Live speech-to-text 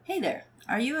Hey there!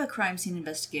 Are you a crime scene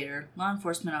investigator, law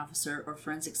enforcement officer, or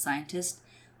forensic scientist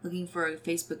looking for a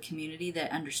Facebook community that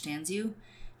understands you?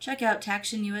 Check out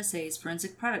Taction USA's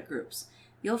forensic product groups.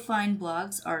 You'll find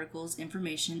blogs, articles,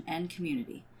 information, and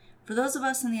community. For those of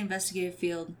us in the investigative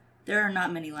field, there are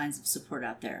not many lines of support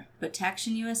out there, but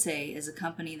Taction USA is a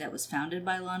company that was founded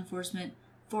by law enforcement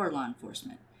for law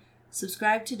enforcement.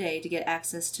 Subscribe today to get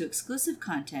access to exclusive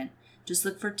content. Just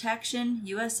look for Taction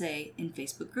USA in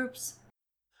Facebook groups.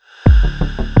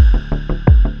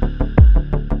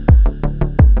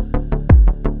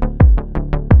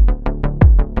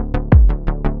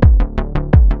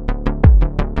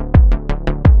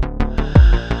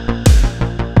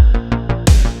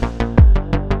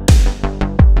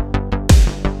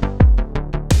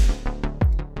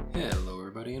 Hello,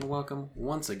 everybody, and welcome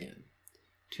once again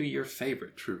to your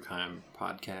favorite true crime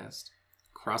podcast,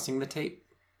 Crossing the Tape,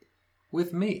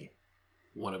 with me,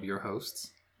 one of your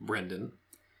hosts, Brendan,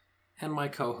 and my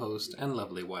co-host and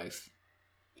lovely wife,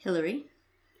 Hillary.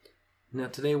 Now,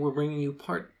 today we're bringing you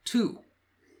part 2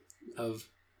 of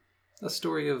a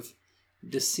story of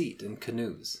deceit in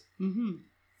canoes. Mm-hmm.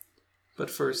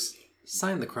 But first,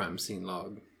 sign the crime scene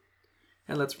log,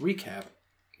 and let's recap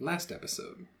last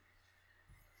episode.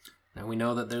 Now, we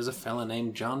know that there's a fella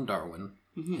named John Darwin,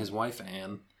 his wife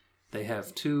Anne. They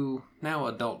have 2 now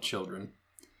adult children.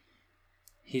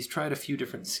 He's tried a few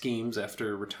different schemes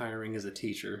after retiring as a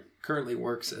teacher. Currently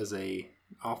works as a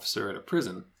officer at a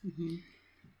prison. Mm-hmm.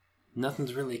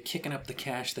 Nothing's really kicking up the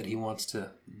cash that he wants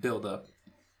to build up.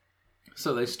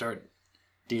 So they start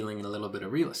dealing in a little bit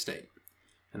of real estate.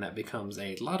 And that becomes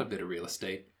a lot of bit of real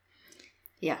estate.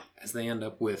 Yeah. As they end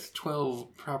up with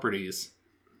 12 properties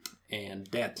and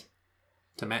debt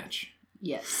to match.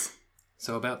 Yes.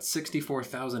 So about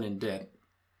 $64,000 in debt.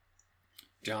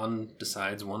 John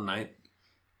decides one night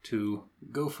to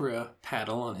go for a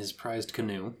paddle on his prized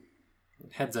canoe.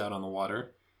 Heads out on the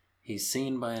water. He's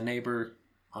seen by a neighbor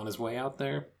on his way out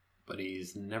there, but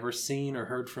he's never seen or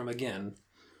heard from again.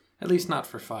 At least not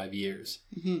for 5 years.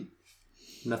 Mm-hmm.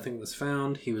 Nothing was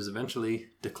found. He was eventually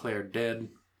declared dead.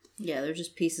 Yeah, they're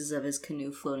just pieces of his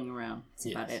canoe floating around. That's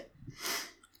about it.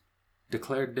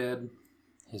 Declared dead.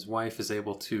 His wife is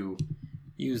able to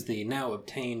use the now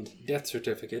obtained death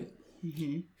certificate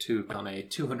to on a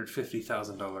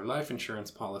 $250,000 life insurance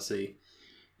policy,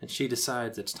 and she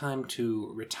decides it's time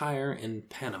to retire in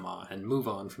Panama and move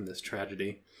on from this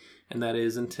tragedy. And that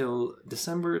is until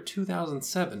December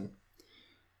 2007,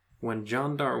 when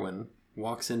John Darwin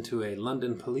walks into a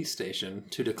London police station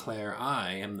to declare,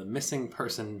 "I am the missing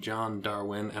person, John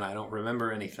Darwin, and I don't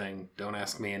remember anything. Don't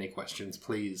ask me any questions,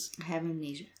 please. I have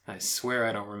amnesia. I swear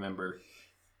I don't remember.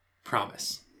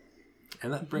 Promise."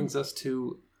 And that brings us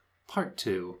to part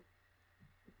 2,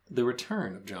 the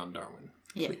return of John Darwin.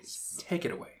 Please, Yes. take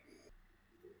it away.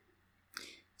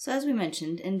 So as we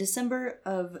mentioned, in December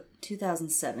of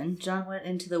 2007, John went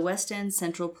into the West End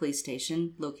Central Police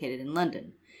Station located in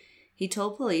London. He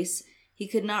told police he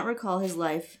could not recall his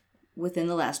life within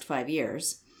the last 5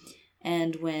 years.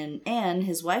 And when Anne,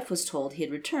 his wife, was told he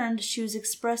had returned, she was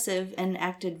expressive and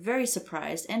acted very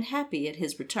surprised and happy at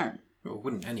his return. Well,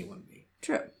 wouldn't anyone be?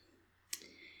 True.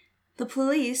 The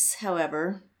police,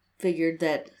 however, figured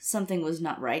that something was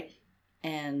not right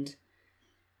and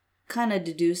kind of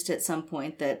deduced at some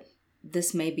point that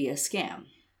this may be a scam.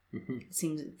 It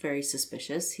seems very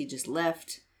suspicious. He just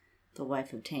left. The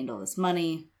wife obtained all this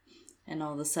money. And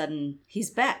all of a sudden,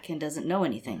 he's back and doesn't know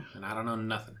anything. And I don't know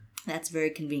nothing. That's very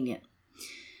convenient.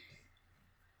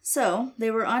 So,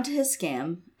 they were onto his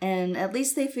scam, and at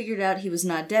least they figured out he was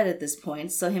not dead at this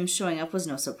point, so him showing up was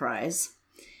no surprise.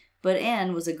 But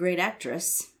Anne was a great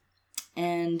actress,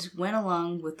 and went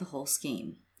along with the whole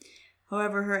scheme.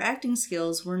 However, her acting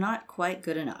skills were not quite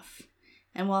good enough.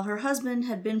 And while her husband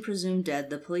had been presumed dead,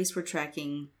 the police were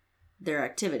tracking their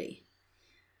activity.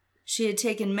 She had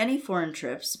taken many foreign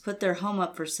trips, put their home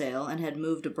up for sale, and had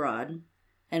moved abroad,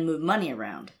 and moved money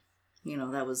around. You know,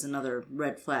 that was another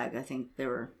red flag. I think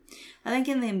in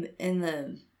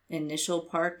the initial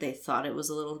part, they thought it was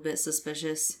a little bit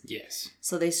suspicious. Yes.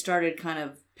 So they started kind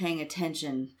of paying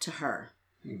attention to her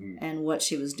and what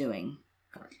she was doing.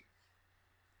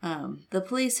 The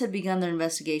police had begun their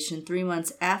investigation 3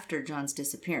 months after John's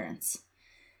disappearance,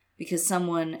 because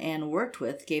someone Anne worked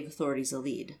with gave authorities a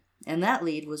lead. And that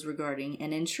lead was regarding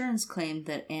an insurance claim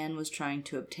that Anne was trying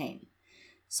to obtain.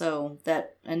 So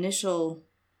that initial,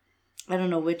 I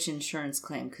don't know which insurance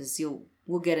claim, because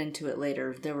we'll get into it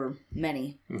later. There were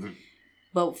many.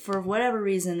 But for whatever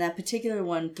reason, that particular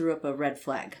one threw up a red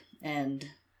flag. And,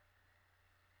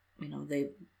 you know,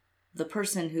 the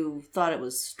person who thought it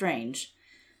was strange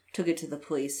took it to the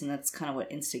police, and that's kind of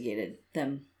what instigated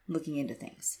them looking into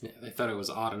things. Yeah, they thought it was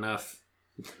odd enough.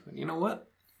 You know what?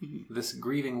 Mm-hmm. This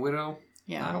grieving widow,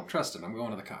 I don't trust it. I'm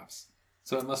going to the cops.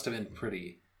 So it must have been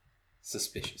pretty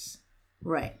suspicious.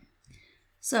 Right.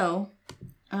 So,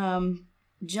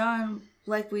 John,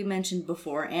 like we mentioned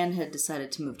before, Anne had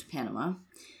decided to move to Panama.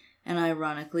 And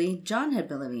ironically, John had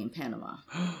been living in Panama.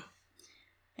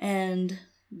 And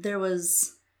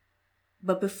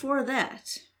but before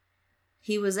that,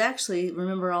 he was actually,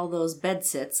 remember all those bed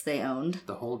sits they owned?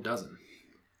 The whole dozen.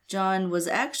 John was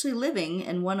actually living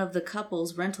in one of the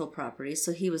couple's rental properties,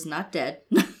 so he was not dead.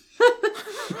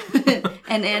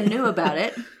 And Anne knew about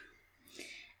it.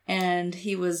 And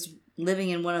he was living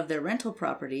in one of their rental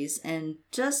properties, and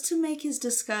just to make his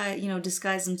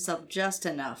disguise himself just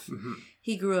enough,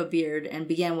 he grew a beard and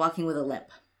began walking with a limp.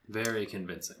 Very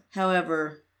convincing.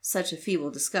 However, such a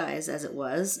feeble disguise as it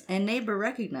was, a neighbor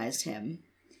recognized him,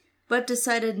 but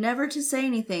decided never to say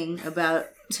anything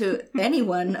to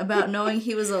anyone about knowing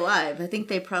he was alive. I think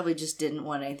they probably just didn't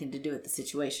want anything to do with the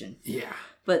situation. Yeah.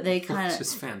 But they kind of... Which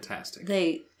is fantastic.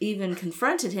 They even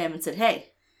confronted him and said,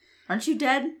 "Hey, aren't you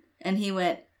dead?" And he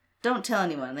went, "Don't tell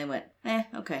anyone." And they went,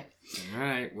 okay. All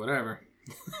right, whatever.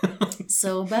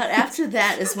 So about after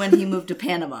that is when he moved to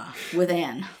Panama with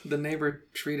Anne. The neighbor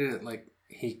treated it like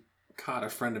he caught a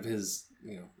friend of his,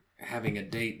 having a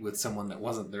date with someone that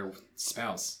wasn't their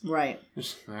spouse. Right.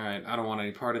 All right, I don't want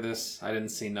any part of this. I didn't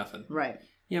see nothing. Right.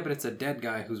 Yeah, but it's a dead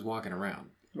guy who's walking around.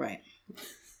 Right.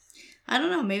 I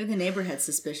don't know. Maybe the neighbor had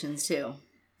suspicions too.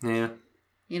 Yeah.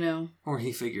 Or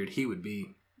he figured he would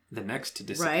be the next to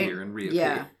disappear and reappear.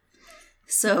 Yeah.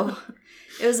 So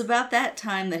it was about that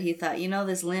time that he thought,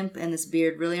 this limp and this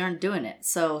beard really aren't doing it.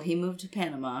 So he moved to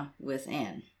Panama with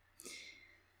Anne.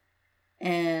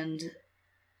 And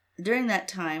during that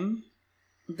time,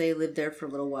 they lived there for a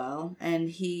little while, and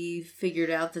he figured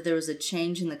out that there was a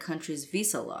change in the country's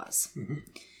visa laws. Mm-hmm.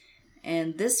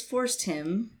 And this forced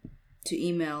him to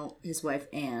email his wife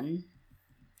Anne,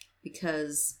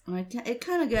 because it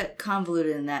kind of got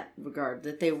convoluted in that regard,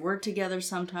 that they were together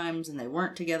sometimes and they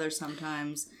weren't together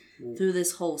sometimes through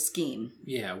this whole scheme.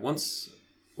 Yeah,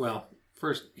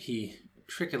 first he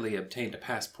trickily obtained a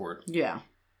passport. Yeah.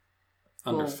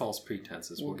 Under false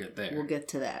pretenses. We'll get there. We'll get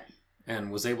to that.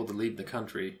 And was able to leave the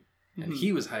country, and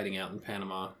he was hiding out in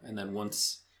Panama, and then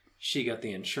once she got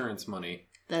the insurance money...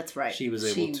 That's right. She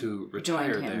was able to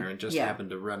retire there and just happened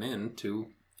to run into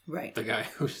the guy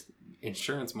whose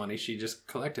insurance money she just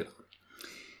collected on.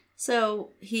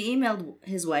 So he emailed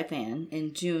his wife Anne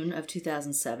in June of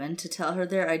 2007 to tell her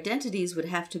their identities would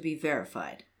have to be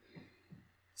verified.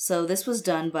 So this was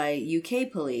done by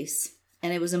UK police,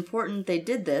 and it was important they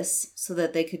did this so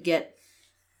that they could get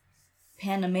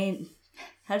Panamanian.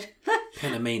 It's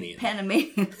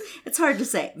hard to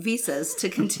say. Visas to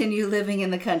continue living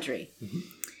in the country. Mm-hmm.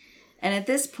 And at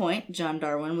this point, John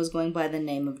Darwin was going by the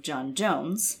name of John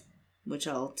Jones, which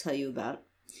I'll tell you about.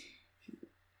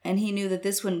 And he knew that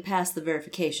this wouldn't pass the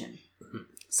verification. Mm-hmm.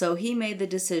 So he made the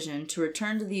decision to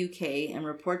return to the UK and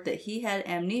report that he had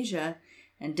amnesia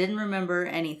and didn't remember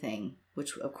anything,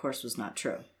 which of course was not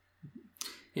true.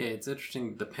 Yeah, it's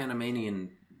interesting, the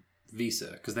Panamanian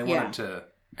visa, because they wanted to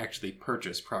actually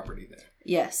purchase property there.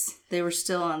 Yes, they were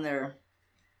still on their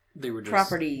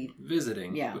property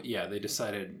visiting. Yeah. But they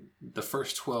decided the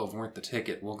first 12 weren't the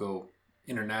ticket. We'll go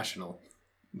international,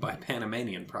 buy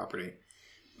Panamanian property.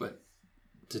 But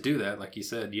to do that, like you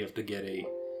said, you have to get a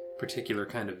particular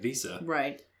kind of visa.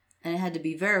 Right. And it had to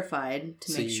be verified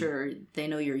to make sure they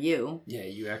know you're you. Yeah,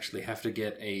 you actually have to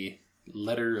get a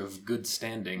letter of good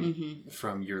standing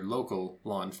from your local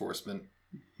law enforcement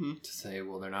to say,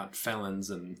 well, they're not felons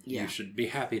and you should be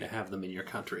happy to have them in your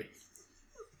country.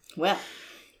 Well,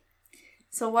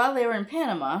 so while they were in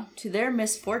Panama, to their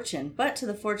misfortune, but to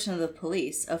the fortune of the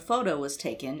police, a photo was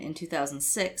taken in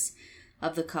 2006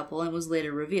 of the couple and was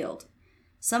later revealed.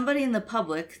 Somebody in the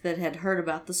public that had heard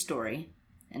about the story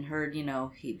and heard,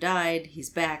 he died, he's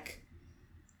back,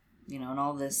 and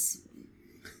all this,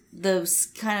 those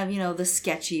kind of, the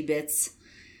sketchy bits.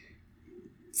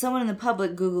 Someone in the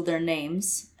public Googled their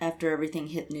names after everything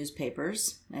hit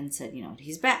newspapers and said,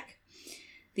 he's back.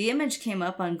 The image came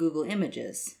up on Google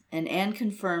Images, and Anne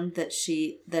confirmed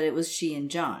that it was she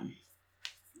and John.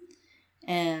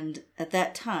 And at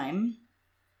that time,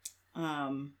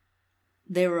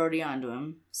 they were already onto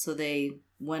him, so they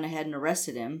went ahead and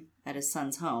arrested him at his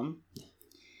son's home.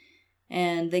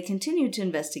 And they continued to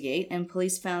investigate, and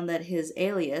police found that his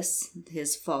alias,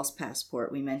 his false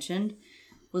passport we mentioned,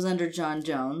 was under John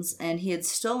Jones, and he had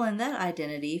stolen that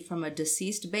identity from a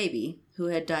deceased baby who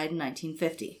had died in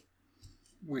 1950.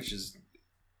 Which is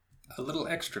a little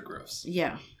extra gross.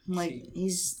 Yeah.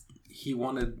 He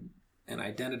wanted an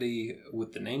identity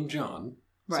with the name John,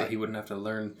 so he wouldn't have to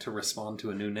learn to respond to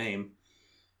a new name,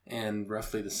 and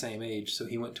roughly the same age. So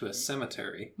he went to a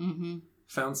cemetery,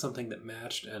 found something that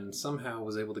matched, and somehow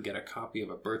was able to get a copy of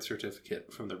a birth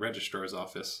certificate from the registrar's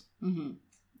office. And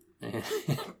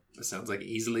it sounds like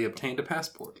easily obtained a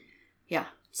passport. Yeah.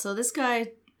 So this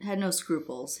guy had no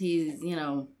scruples. He,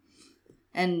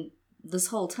 and this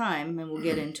whole time, and we'll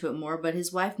get into it more, but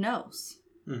his wife knows.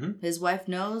 His wife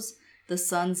knows, the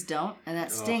sons don't, and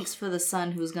that stinks for the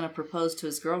son who was going to propose to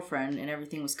his girlfriend, and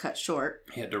everything was cut short.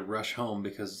 He had to rush home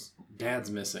because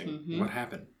Dad's missing. What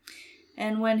happened?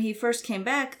 And when he first came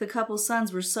back, the couple's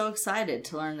sons were so excited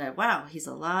to learn that, wow, he's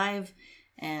alive,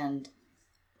 and,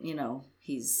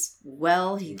 he's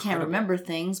well. He can't remember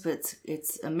things, but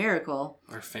it's a miracle.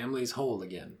 Our family's whole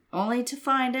again. Only to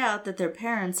find out that their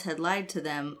parents had lied to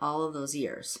them all of those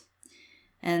years.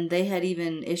 And they had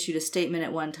even issued a statement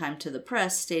at one time to the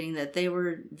press stating that they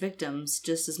were victims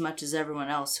just as much as everyone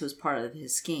else who was part of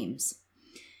his schemes.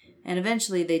 And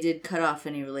eventually they did cut off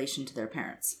any relation to their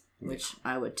parents, which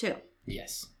I would too.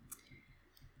 Yes.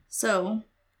 So,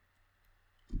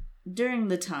 during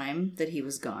the time that he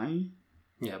was gone...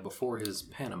 Yeah, before his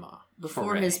Panama.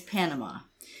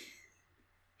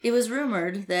 It was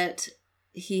rumored that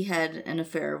he had an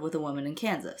affair with a woman in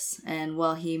Kansas. And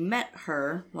while he met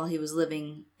her while he was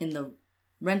living in the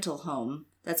rental home,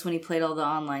 that's when he played all the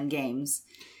online games.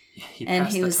 He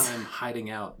passed the time hiding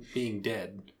out, being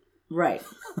dead. Right.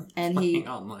 And playing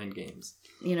online games.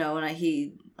 And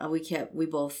we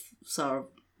both saw,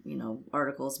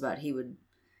 articles about he would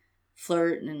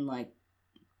flirt and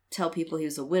tell people he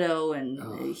was a widow,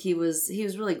 and he was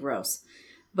really gross.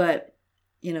 But,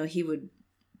 he would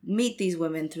meet these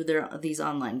women through these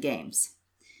online games.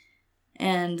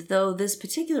 And though this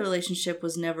particular relationship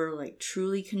was never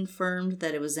truly confirmed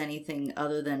that it was anything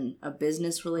other than a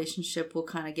business relationship, we'll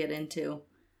kind of get into.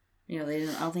 I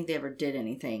don't think they ever did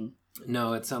anything.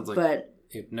 No, it sounds like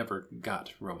it never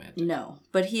got romantic. No,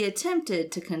 but he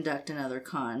attempted to conduct another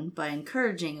con by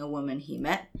encouraging a woman he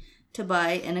met to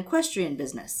buy an equestrian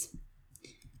business.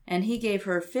 And he gave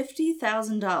her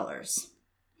 $50,000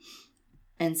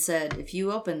 and said, if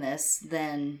you open this,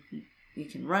 then you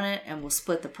can run it and we'll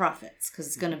split the profits because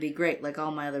it's going to be great like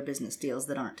all my other business deals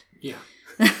that aren't. Yeah.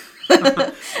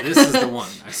 This is the one,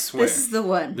 I swear. This is the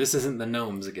one. This isn't the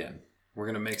gnomes again. We're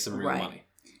going to make some real money.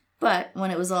 But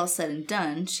when it was all said and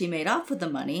done, she made off with the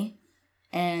money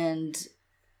and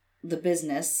the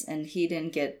business, and he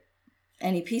didn't get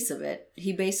any piece of it.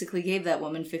 He basically gave that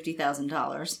woman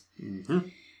 $50,000.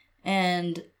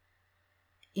 And,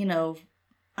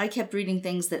 I kept reading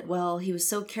things that, he was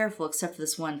so careful except for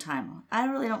this one time. I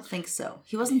really don't think so.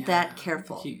 He wasn't that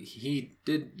careful. He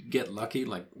did get lucky.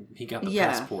 He got the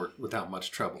passport without much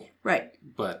trouble. Right.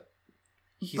 But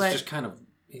he's just kind of...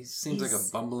 He seems like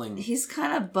a bumbling... He's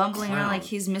kind of bumbling clown. around like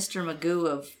he's Mr. Magoo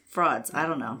of frauds. I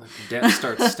don't know. Debt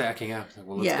starts stacking up.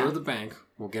 Let's go to the bank.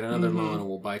 We'll get another loan and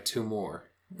we'll buy 2 more.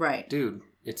 Right. Dude,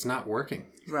 it's not working.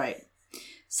 Right.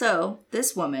 So,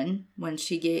 this woman, when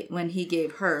he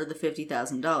gave her the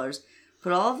 $50,000,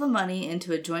 put all of the money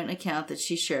into a joint account that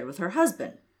she shared with her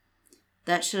husband.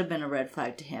 That should have been a red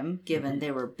flag to him, given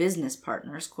they were business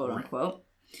partners, quote unquote.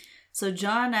 So,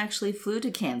 John actually flew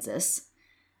to Kansas.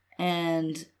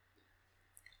 And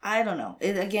I don't know.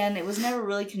 It was never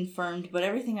really confirmed, but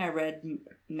everything I read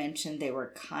mentioned they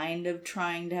were kind of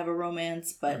trying to have a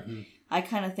romance. But I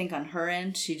kind of think on her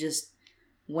end, she just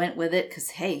went with it because,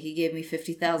 hey, he gave me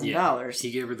 $50,000. Yeah, he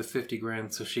gave her the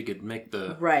 $50,000 so she could make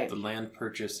the land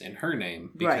purchase in her name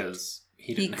because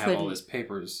he didn't have all his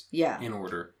papers in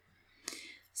order.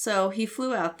 So he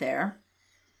flew out there,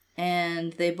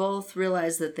 and they both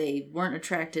realized that they weren't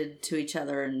attracted to each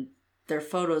other, and their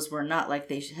photos were not like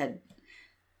they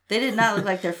did not look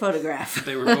like their photograph.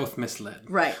 They were both misled.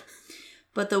 Right.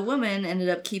 But the woman ended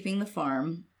up keeping the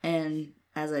farm and,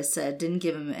 as I said, didn't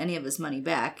give him any of his money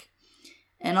back.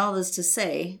 And all this to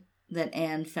say that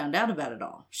Anne found out about it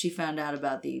all. She found out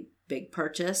about the big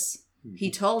purchase.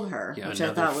 He told her, which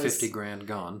I thought was $50,000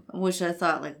 gone. Which I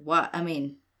thought, what? I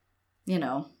mean,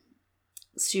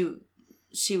 she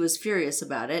was furious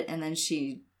about it, and then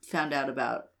she found out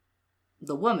about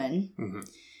the woman,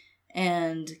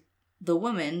 and the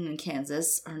woman in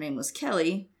Kansas, her name was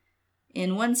Kelly.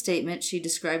 In one statement, she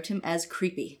described him as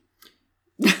creepy.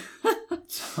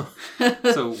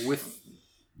 So with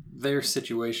their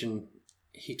situation,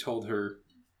 he told her,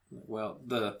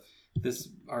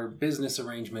 our business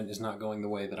arrangement is not going the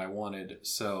way that I wanted,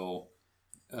 so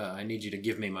I need you to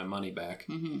give me my money back.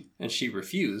 And she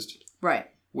refused.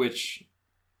 Right. Which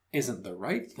isn't the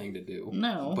right thing to do.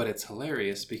 No. But it's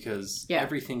hilarious because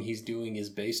everything he's doing is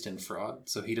based in fraud,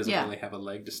 so he doesn't really have a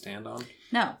leg to stand on.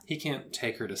 No. He can't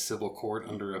take her to civil court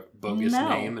under a bogus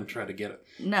name and try to get it.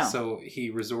 No. So he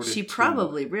resorted She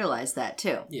probably realized that,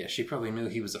 too. Yeah, she probably knew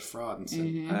he was a fraud and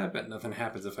said, I bet nothing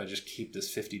happens if I just keep this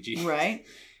 50 G's. Right.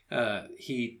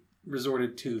 He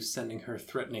resorted to sending her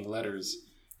threatening letters,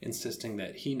 insisting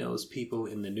that he knows people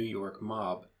in the New York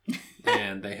mob,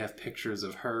 and they have pictures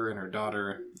of her and her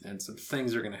daughter, and some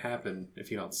things are going to happen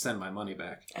if you don't send my money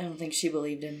back. I don't think she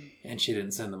believed him. And she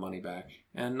didn't send the money back,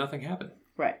 and nothing happened.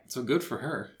 Right. So good for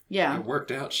her. Yeah. It worked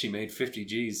out. She made 50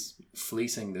 G's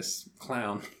fleecing this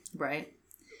clown. Right.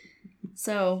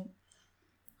 So,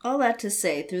 all that to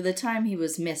say, through the time he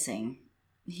was missing,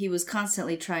 he was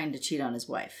constantly trying to cheat on his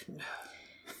wife.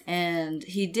 And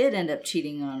he did end up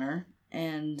cheating on her,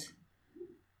 and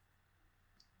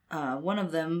one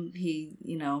of them, he's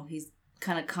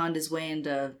kind of conned his way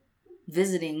into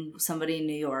visiting somebody in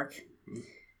New York.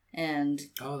 And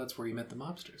that's where he met the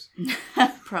mobsters.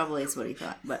 Probably is what he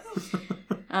thought. But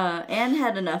Anne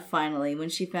had enough finally when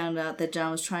she found out that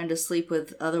John was trying to sleep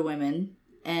with other women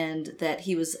and that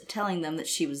he was telling them that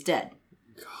she was dead.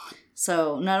 God.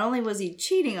 So not only was he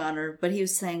cheating on her, but he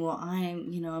was saying, well,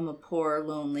 I'm a poor,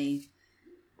 lonely,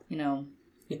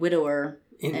 widower.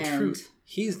 In truth,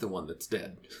 he's the one that's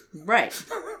dead. Right.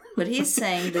 But he's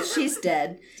saying that she's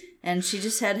dead, and she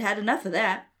just had enough of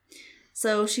that.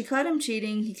 So she caught him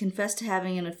cheating. He confessed to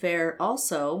having an affair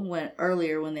also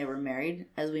earlier when they were married,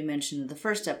 as we mentioned in the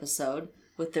first episode,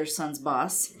 with their son's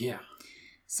boss. Yeah.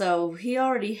 So he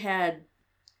already had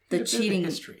the cheating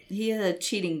history. He had a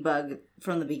cheating bug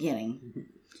from the beginning.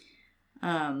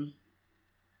 And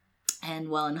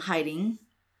while in hiding,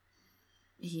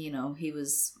 he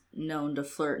was known to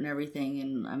flirt and everything,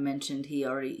 and I mentioned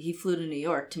he flew to New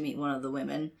York to meet one of the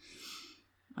women.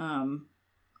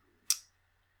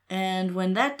 And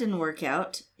when that didn't work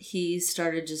out, he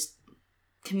started just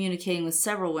communicating with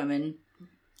several women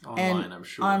online, I'm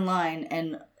sure. Online,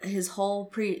 and his whole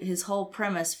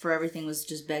premise for everything was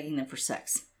just begging them for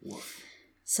sex. Woof.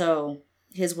 So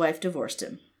his wife divorced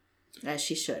him, as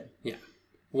she should. Yeah.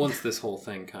 Once this whole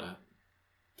thing kind of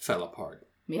fell apart.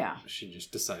 Yeah. She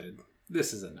just decided,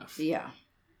 this is enough. Yeah.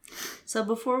 So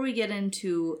before we get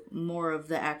into more of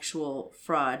the actual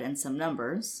fraud and some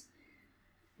numbers,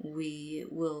 we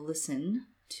will listen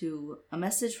to a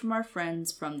message from our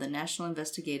friends from the National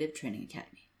Investigative Training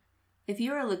Academy. If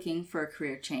you are looking for a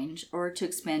career change or to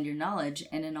expand your knowledge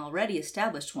in an already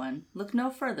established one, look no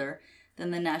further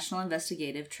than the National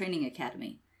Investigative Training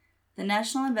Academy. The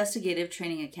National Investigative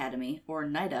Training Academy, or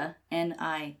NITA,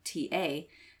 N-I-T-A,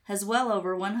 has well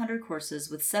over 100 courses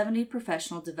with 70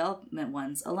 professional development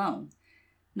ones alone.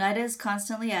 NITA is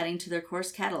constantly adding to their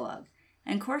course catalog,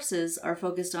 and courses are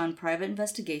focused on private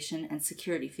investigation and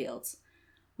security fields.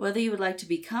 Whether you would like to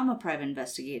become a private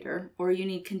investigator or you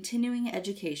need continuing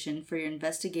education for your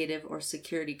investigative or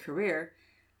security career,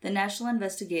 the National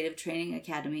Investigative Training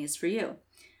Academy is for you.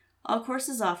 All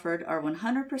courses offered are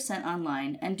 100%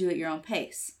 online and do at your own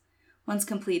pace. Once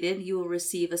completed, you will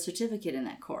receive a certificate in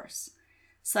that course.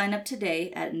 Sign up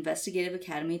today at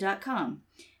investigativeacademy.com.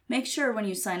 Make sure when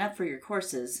you sign up for your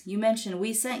courses, you mention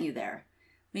we sent you there.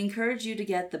 We encourage you to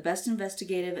get the best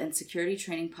investigative and security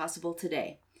training possible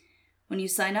today. When you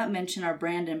sign up, mention our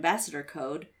brand ambassador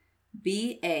code,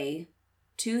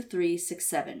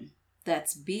 BA2367.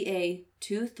 That's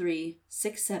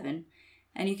BA2367,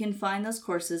 and you can find those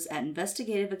courses at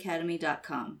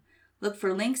investigativeacademy.com. Look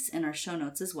for links in our show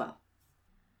notes as well.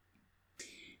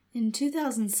 In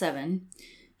 2007,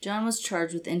 John was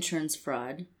charged with insurance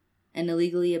fraud and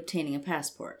illegally obtaining a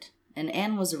passport, and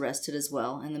Anne was arrested as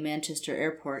well in the Manchester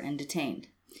airport and detained.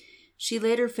 She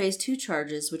later faced 2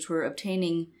 charges, which were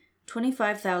obtaining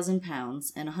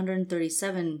 £25,000 and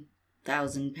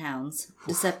 £137,000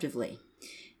 deceptively.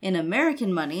 In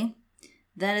American money,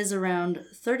 that is around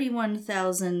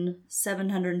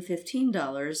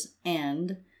 $31,715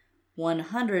 and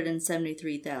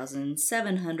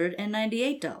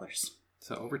 $173,798.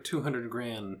 So over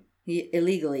 $200,000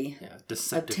 illegally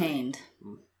deceptively obtained.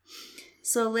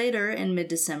 So later, in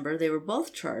mid-December, they were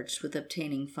both charged with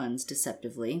obtaining funds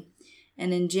deceptively.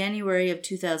 And in January of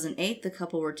 2008, the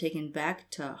couple were taken back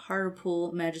to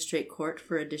Hartlepool Magistrate Court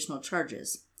for additional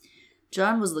charges.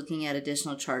 John was looking at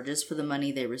additional charges for the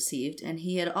money they received, and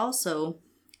he had also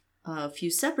a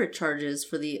few separate charges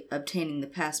for the obtaining the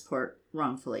passport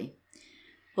wrongfully.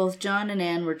 Both John and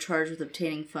Anne were charged with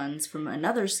obtaining funds from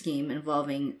another scheme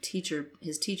involving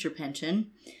his teacher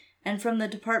pension and from the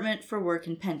Department for Work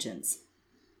and Pensions.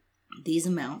 These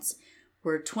amounts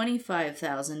were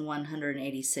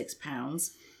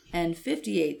 £25,186 and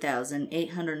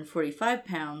 58,845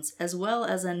 pounds, as well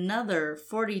as another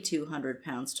 4,200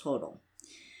 pounds total.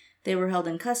 They were held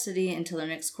in custody until their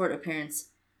next court appearance,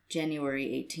 January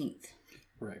 18th.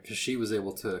 Right, because she was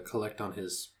able to collect on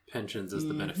his pensions as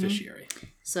the beneficiary.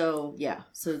 So, yeah.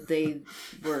 So they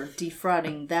were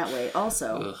defrauding that way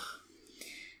also. Ugh.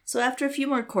 So after a few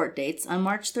more court dates, on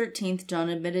March 13th, John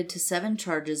admitted to 7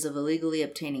 charges of illegally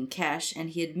obtaining cash, and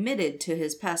he admitted to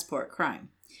his passport crime.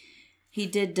 He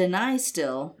did deny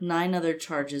still 9 other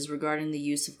charges regarding the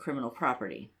use of criminal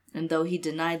property, and though he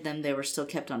denied them, they were still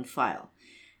kept on file.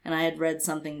 And I had read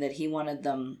something that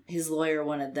his lawyer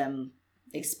wanted them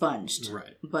expunged.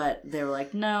 Right. But they were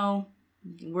like, no,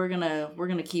 we're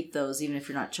gonna keep those even if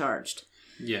you're not charged.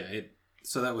 Yeah,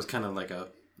 so that was kind of like a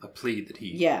plea that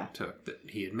he took, that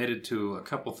he admitted to a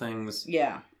couple things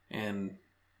and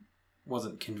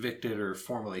wasn't convicted or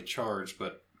formally charged,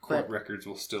 but court records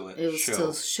will still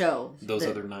show those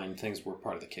other 9 things were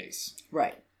part of the case.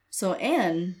 Right. So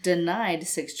Anne denied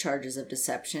 6 charges of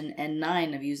deception and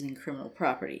 9 of using criminal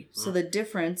property. So the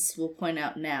difference we'll point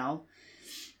out now,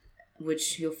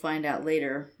 which you'll find out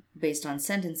later based on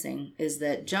sentencing, is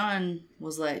that John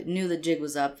knew the jig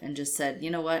was up and just said, you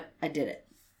know what, I did it.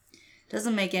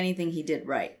 Doesn't make anything he did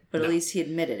right, but at least he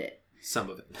admitted it. Some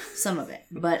of it.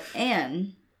 But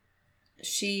Anne,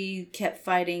 she kept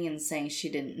fighting and saying she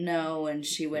didn't know, and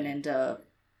she went into,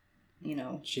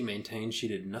 She maintained she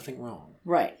did nothing wrong.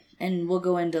 Right. And we'll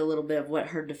go into a little bit of what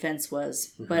her defense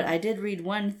was. Mm-hmm. But I did read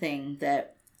one thing,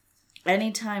 that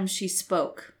anytime she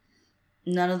spoke,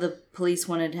 none of the police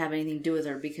wanted to have anything to do with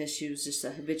her because she was just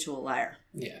a habitual liar.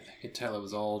 Yeah, I could tell it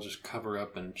was all just cover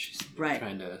up, and she's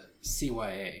trying to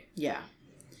CYA. Yeah.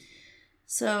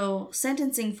 So,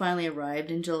 sentencing finally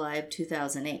arrived in July of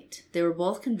 2008. They were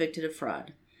both convicted of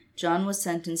fraud. John was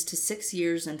sentenced to 6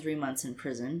 years and 3 months in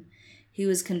prison. He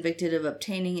was convicted of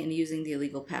obtaining and using the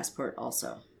illegal passport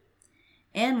also.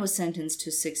 Anne was sentenced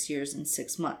to 6 years and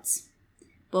 6 months.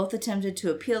 Both attempted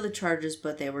to appeal the charges,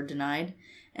 but they were denied,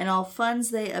 and all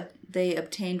funds they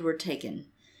obtained were taken.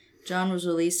 John was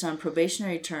released on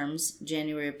probationary terms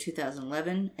January of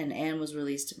 2011, and Anne was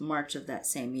released March of that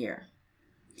same year.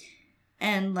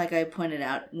 And, like I pointed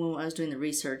out when I was doing the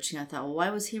research, I thought, well, why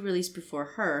was he released before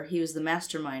her? He was the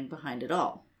mastermind behind it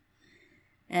all.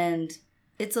 And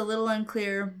it's a little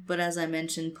unclear, but as I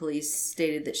mentioned, police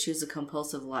stated that she was a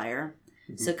compulsive liar.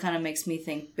 Mm-hmm. So it kind of makes me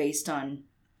think, based on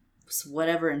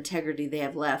whatever integrity they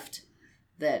have left,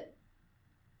 that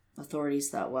authorities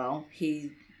thought, well,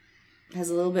 he has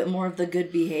a little bit more of the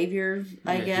good behavior,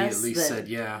 I guess. He at least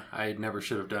said, I never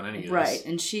should have done any of this. Right,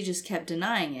 and she just kept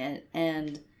denying it.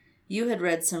 And you had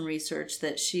read some research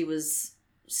that she was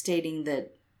stating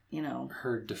that,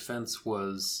 her defense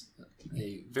was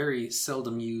a very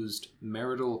seldom used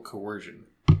marital coercion.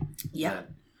 Yeah.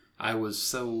 That I was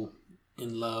so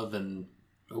in love and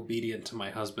obedient to my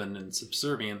husband and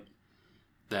subservient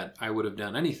that I would have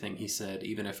done anything, he said,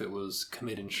 even if it was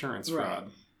commit insurance fraud.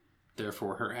 Right.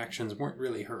 Therefore, her actions weren't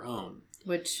really her own.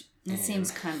 Which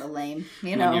seems kind of lame,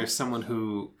 When you're someone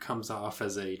who comes off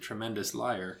as a tremendous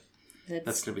liar,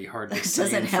 that's going to be hard to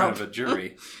say in front of a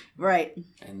jury. Right.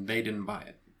 And they didn't buy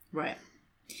it. Right.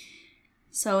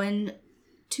 So in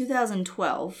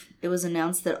 2012, it was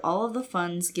announced that all of the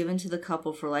funds given to the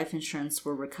couple for life insurance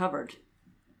were recovered.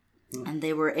 And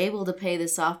they were able to pay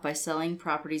this off by selling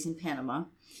properties in Panama.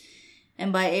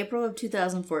 And by April of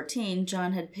 2014,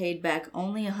 John had paid back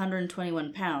only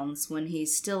 £121 when he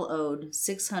still owed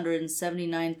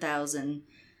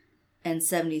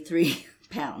 £679,073.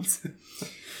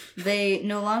 They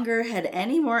no longer had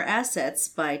any more assets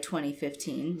by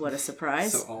 2015. What a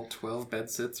surprise. So all 12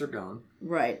 bedsits are gone.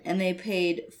 Right. And they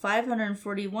paid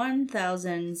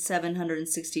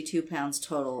 £541,762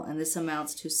 total, and this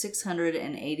amounts to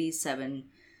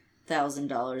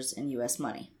 $687,000 in U.S.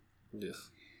 money. Yes.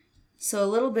 So a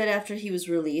little bit after he was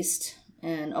released,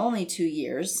 and only 2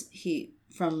 years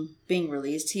from being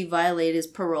released, he violated his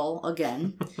parole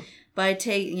again. By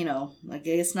taking, I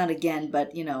guess not again,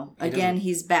 but, again,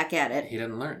 he's back at it. He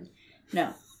didn't learn.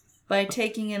 No. By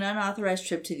taking an unauthorized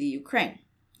trip to the Ukraine.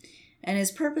 And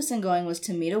his purpose in going was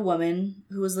to meet a woman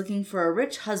who was looking for a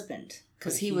rich husband.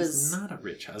 Because he's not a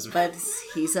rich husband. But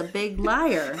he's a big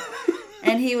liar.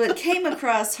 And he came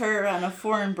across her on a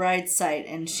foreign bride site,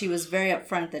 and she was very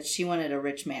upfront that she wanted a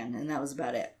rich man, and that was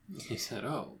about it. He said,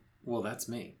 oh, well, that's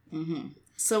me. Mm-hmm.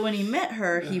 So when he met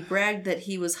her, he bragged that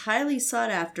he was highly sought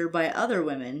after by other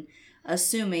women,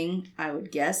 assuming, I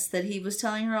would guess, that he was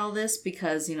telling her all this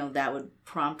because, that would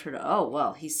prompt her to, oh,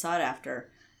 well, he's sought after.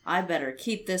 I better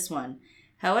keep this one.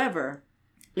 However,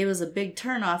 it was a big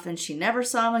turnoff, and she never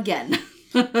saw him again.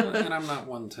 And I'm not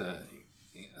one to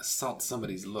assault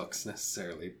somebody's looks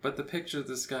necessarily, but the picture of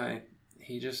this guy,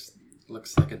 he just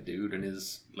looks like a dude in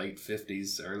his late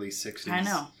 50s, early 60s. I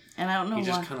know. And I don't know why. He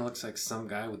just kind of looks like some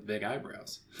guy with big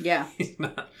eyebrows. Yeah. He's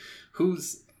not...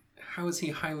 How is he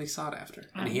highly sought after?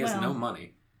 And he has no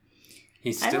money.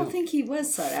 He's still... I don't think he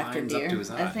was sought after, dear. Up to his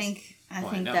eyes. I think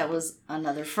that was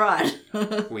another fraud.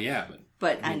 Well, yeah,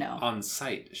 but I know. On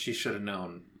sight, she should have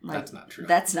known that's not true.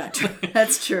 That's not true.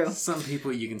 That's true. Some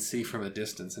people you can see from a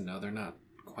distance and know they're not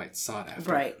quite sought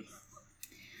after. Right.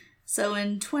 So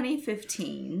in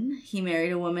 2015, he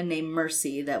married a woman named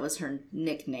Mercy, that was her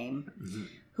nickname,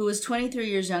 who was 23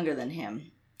 years younger than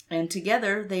him. And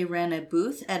together, they ran a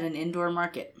booth at an indoor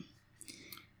market.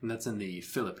 And that's in the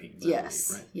Philippines,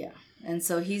 yes, I believe, right? Yeah. And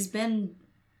so he's been,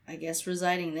 I guess,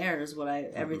 residing there is what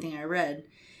everything I read.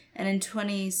 And in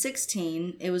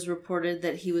 2016, it was reported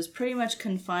that he was pretty much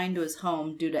confined to his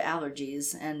home due to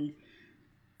allergies, and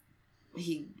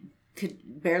he could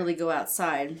barely go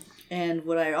outside. And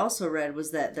what I also read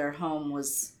was that their home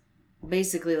was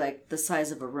basically like the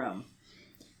size of a room.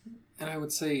 And I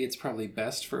would say it's probably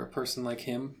best for a person like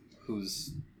him,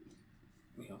 who's,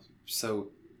 so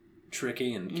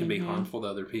tricky and can be harmful to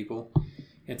other people.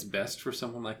 It's best for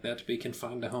someone like that to be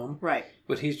confined to home. Right.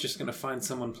 But he's just going to find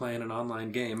someone playing an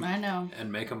online game. I know.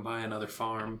 And make them buy another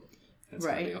farm. It's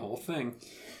going to be a whole thing.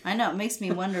 I know. It makes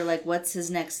me wonder, what's his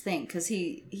next thing? Because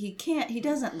he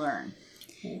doesn't learn.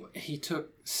 He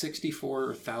took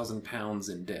 64,000 pounds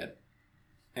in debt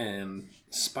and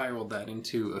spiraled that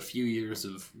into a few years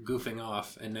of goofing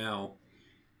off, and now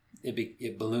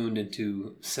it ballooned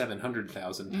into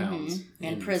 700,000 pounds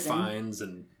in prison. Fines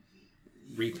and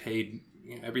repaid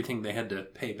everything they had to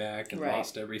pay back and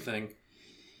lost everything.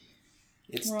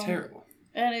 It's terrible.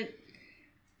 And it,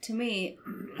 to me,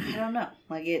 I don't know.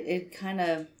 It kind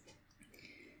of...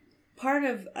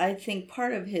 I think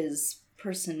part of his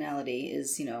personality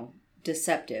is,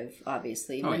 deceptive,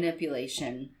 obviously.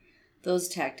 Manipulation, those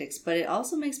tactics. But it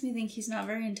also makes me think he's not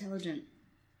very intelligent.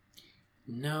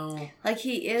 No.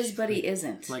 He is, but he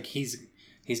isn't.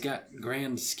 He's got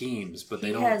grand schemes, but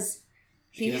they don't...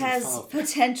 He has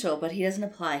potential, but he doesn't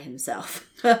apply himself.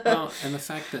 Well, and the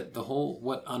fact that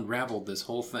what unraveled this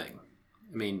whole thing,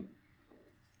 I mean,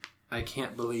 I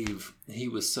can't believe he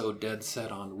was so dead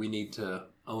set on we need to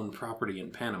own property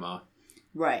in Panama.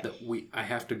 Right. That I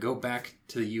have to go back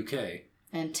to the UK.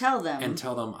 And tell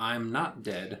them I'm not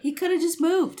dead. He could have just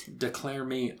moved. Declare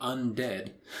me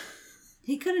undead.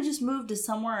 He could have just moved to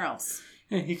somewhere else.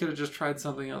 Yeah, he could have just tried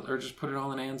something else, or just put it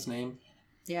all in Anne's name.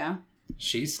 Yeah.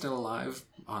 She's still alive,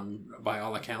 by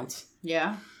all accounts.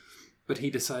 Yeah. But he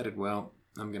decided, well,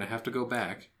 I'm going to have to go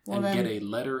back get a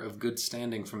letter of good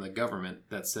standing from the government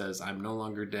that says I'm no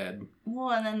longer dead.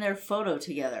 Well, and then their photo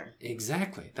together.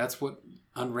 Exactly. That's what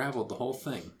unraveled the whole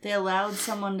thing. They allowed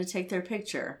someone to take their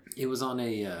picture. It was on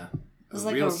a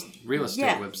real estate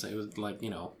website. It was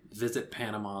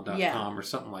visitpanama.com or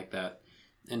something like that,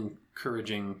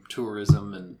 encouraging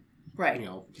tourism and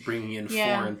bringing in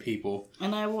foreign people.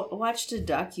 And I watched a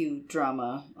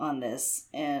docudrama on this,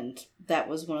 and that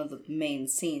was one of the main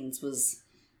scenes was,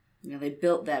 they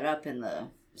built that up in the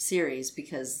series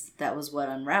because that was what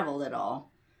unraveled it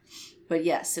all. But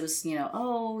yes, it was,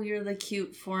 you're the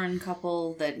cute foreign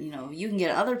couple that, you can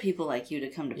get other people like you to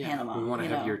come to Panama. We want to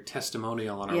have your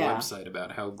testimonial on our website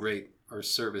about how great our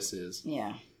service is.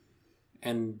 Yeah.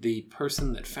 And the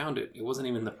person that found it wasn't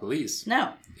even the police.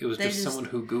 No. It was just someone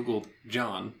who Googled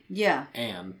John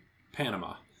and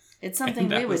Panama. It's something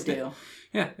we would do.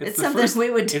 Yeah. It's something we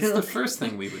would do. It's the first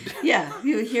thing we would do. Yeah.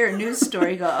 You hear a news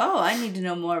story, go, I need to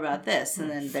know more about this. And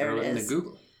then there it is. Throw it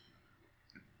into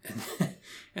Google.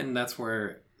 And that's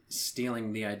where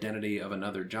stealing the identity of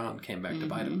another John came back to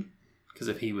bite him. Because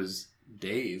if he was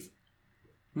Dave,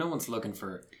 no one's looking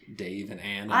for Dave and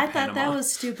Anne in Panama. thought that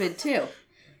was stupid, too.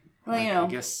 Well, I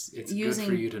guess it's good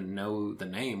for you to know the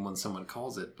name when someone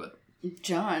calls it, but...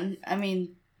 John,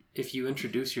 if you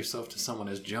introduce yourself to someone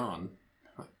as John,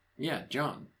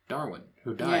 John Darwin,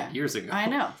 who died years ago. I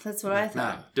know, that's what I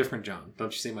thought. Nah, different John.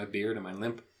 Don't you see my beard and my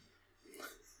limp?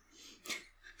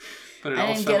 But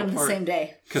I didn't get him the same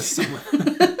day. Because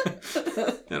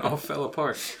it all fell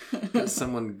apart. Because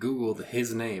someone Googled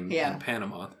his name in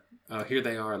Panama. Here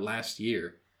they are last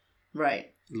year.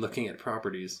 Right. Looking at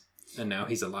properties. And now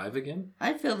he's alive again?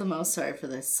 I feel the most sorry for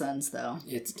the sons, though.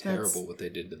 It's terrible what they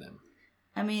did to them.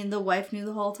 The wife knew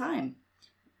the whole time.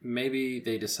 Maybe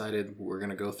they decided we're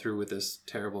going to go through with this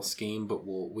terrible scheme, but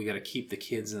we got to keep the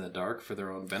kids in the dark for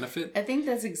their own benefit. I think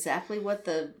that's exactly what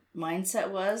the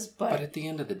mindset was, but... But at the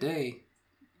end of the day,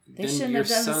 They shouldn't have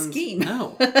done the scheme.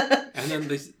 No. And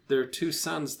then their two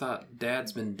sons thought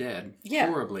Dad's been dead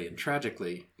horribly and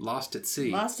tragically, lost at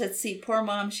sea. Lost at sea. Poor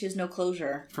mom, she has no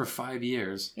closure. For 5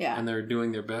 years. Yeah. And they're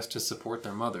doing their best to support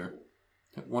their mother.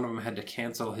 One of them had to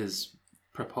cancel his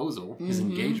proposal, his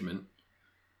engagement,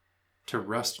 to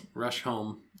rush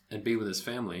home and be with his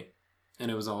family.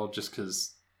 And it was all just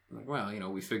because, like, well,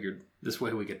 we figured this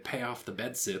way we could pay off the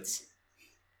bed sits.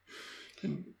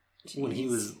 And when he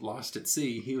was lost at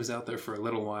sea, he was out there for a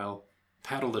little while,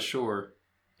 paddled ashore,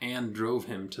 and drove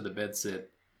him to the bedsit,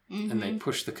 and they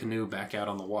pushed the canoe back out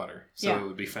on the water so it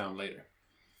would be found later.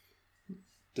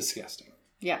 Disgusting.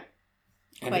 Yeah.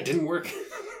 And it didn't work.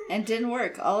 And didn't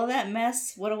work. All of that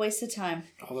mess, what a waste of time.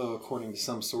 Although, according to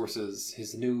some sources,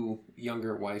 his new,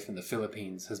 younger wife in the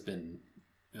Philippines has been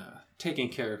taking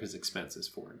care of his expenses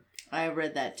for him. I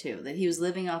read that too, that he was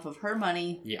living off of her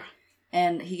money. Yeah.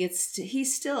 And he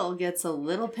still gets a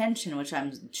little pension, which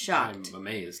I'm shocked. I'm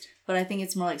amazed. But I think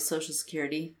it's more like Social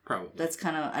Security. Probably. That's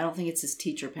I don't think it's his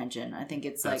teacher pension. I think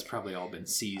it's that's probably all been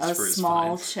seized a for his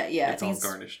small fines. check. Yeah, it's I think all it's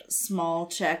garnished. Small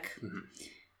check.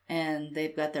 And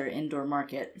they've got their indoor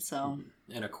market, so.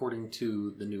 And according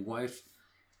to the new wife,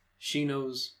 she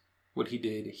knows what he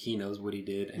did, he knows what he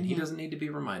did, and he doesn't need to be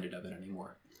reminded of it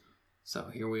anymore. So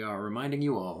here we are, reminding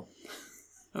you all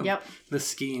of the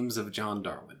schemes of John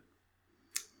Darwin.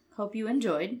 Hope you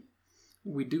enjoyed.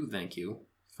 We do thank you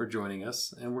for joining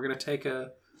us, and we're going to take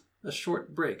a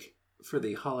short break for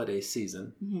the holiday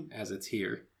season, as it's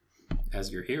here,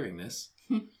 as you're hearing this.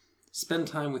 Spend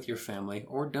time with your family,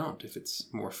 or don't if it's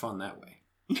more fun that way.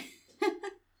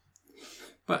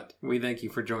 But we thank you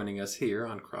for joining us here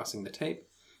on Crossing the Tape.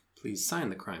 Please sign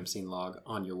the crime scene log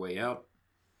on your way out.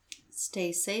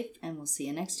 Stay safe, and we'll see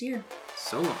you next year.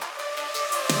 So long.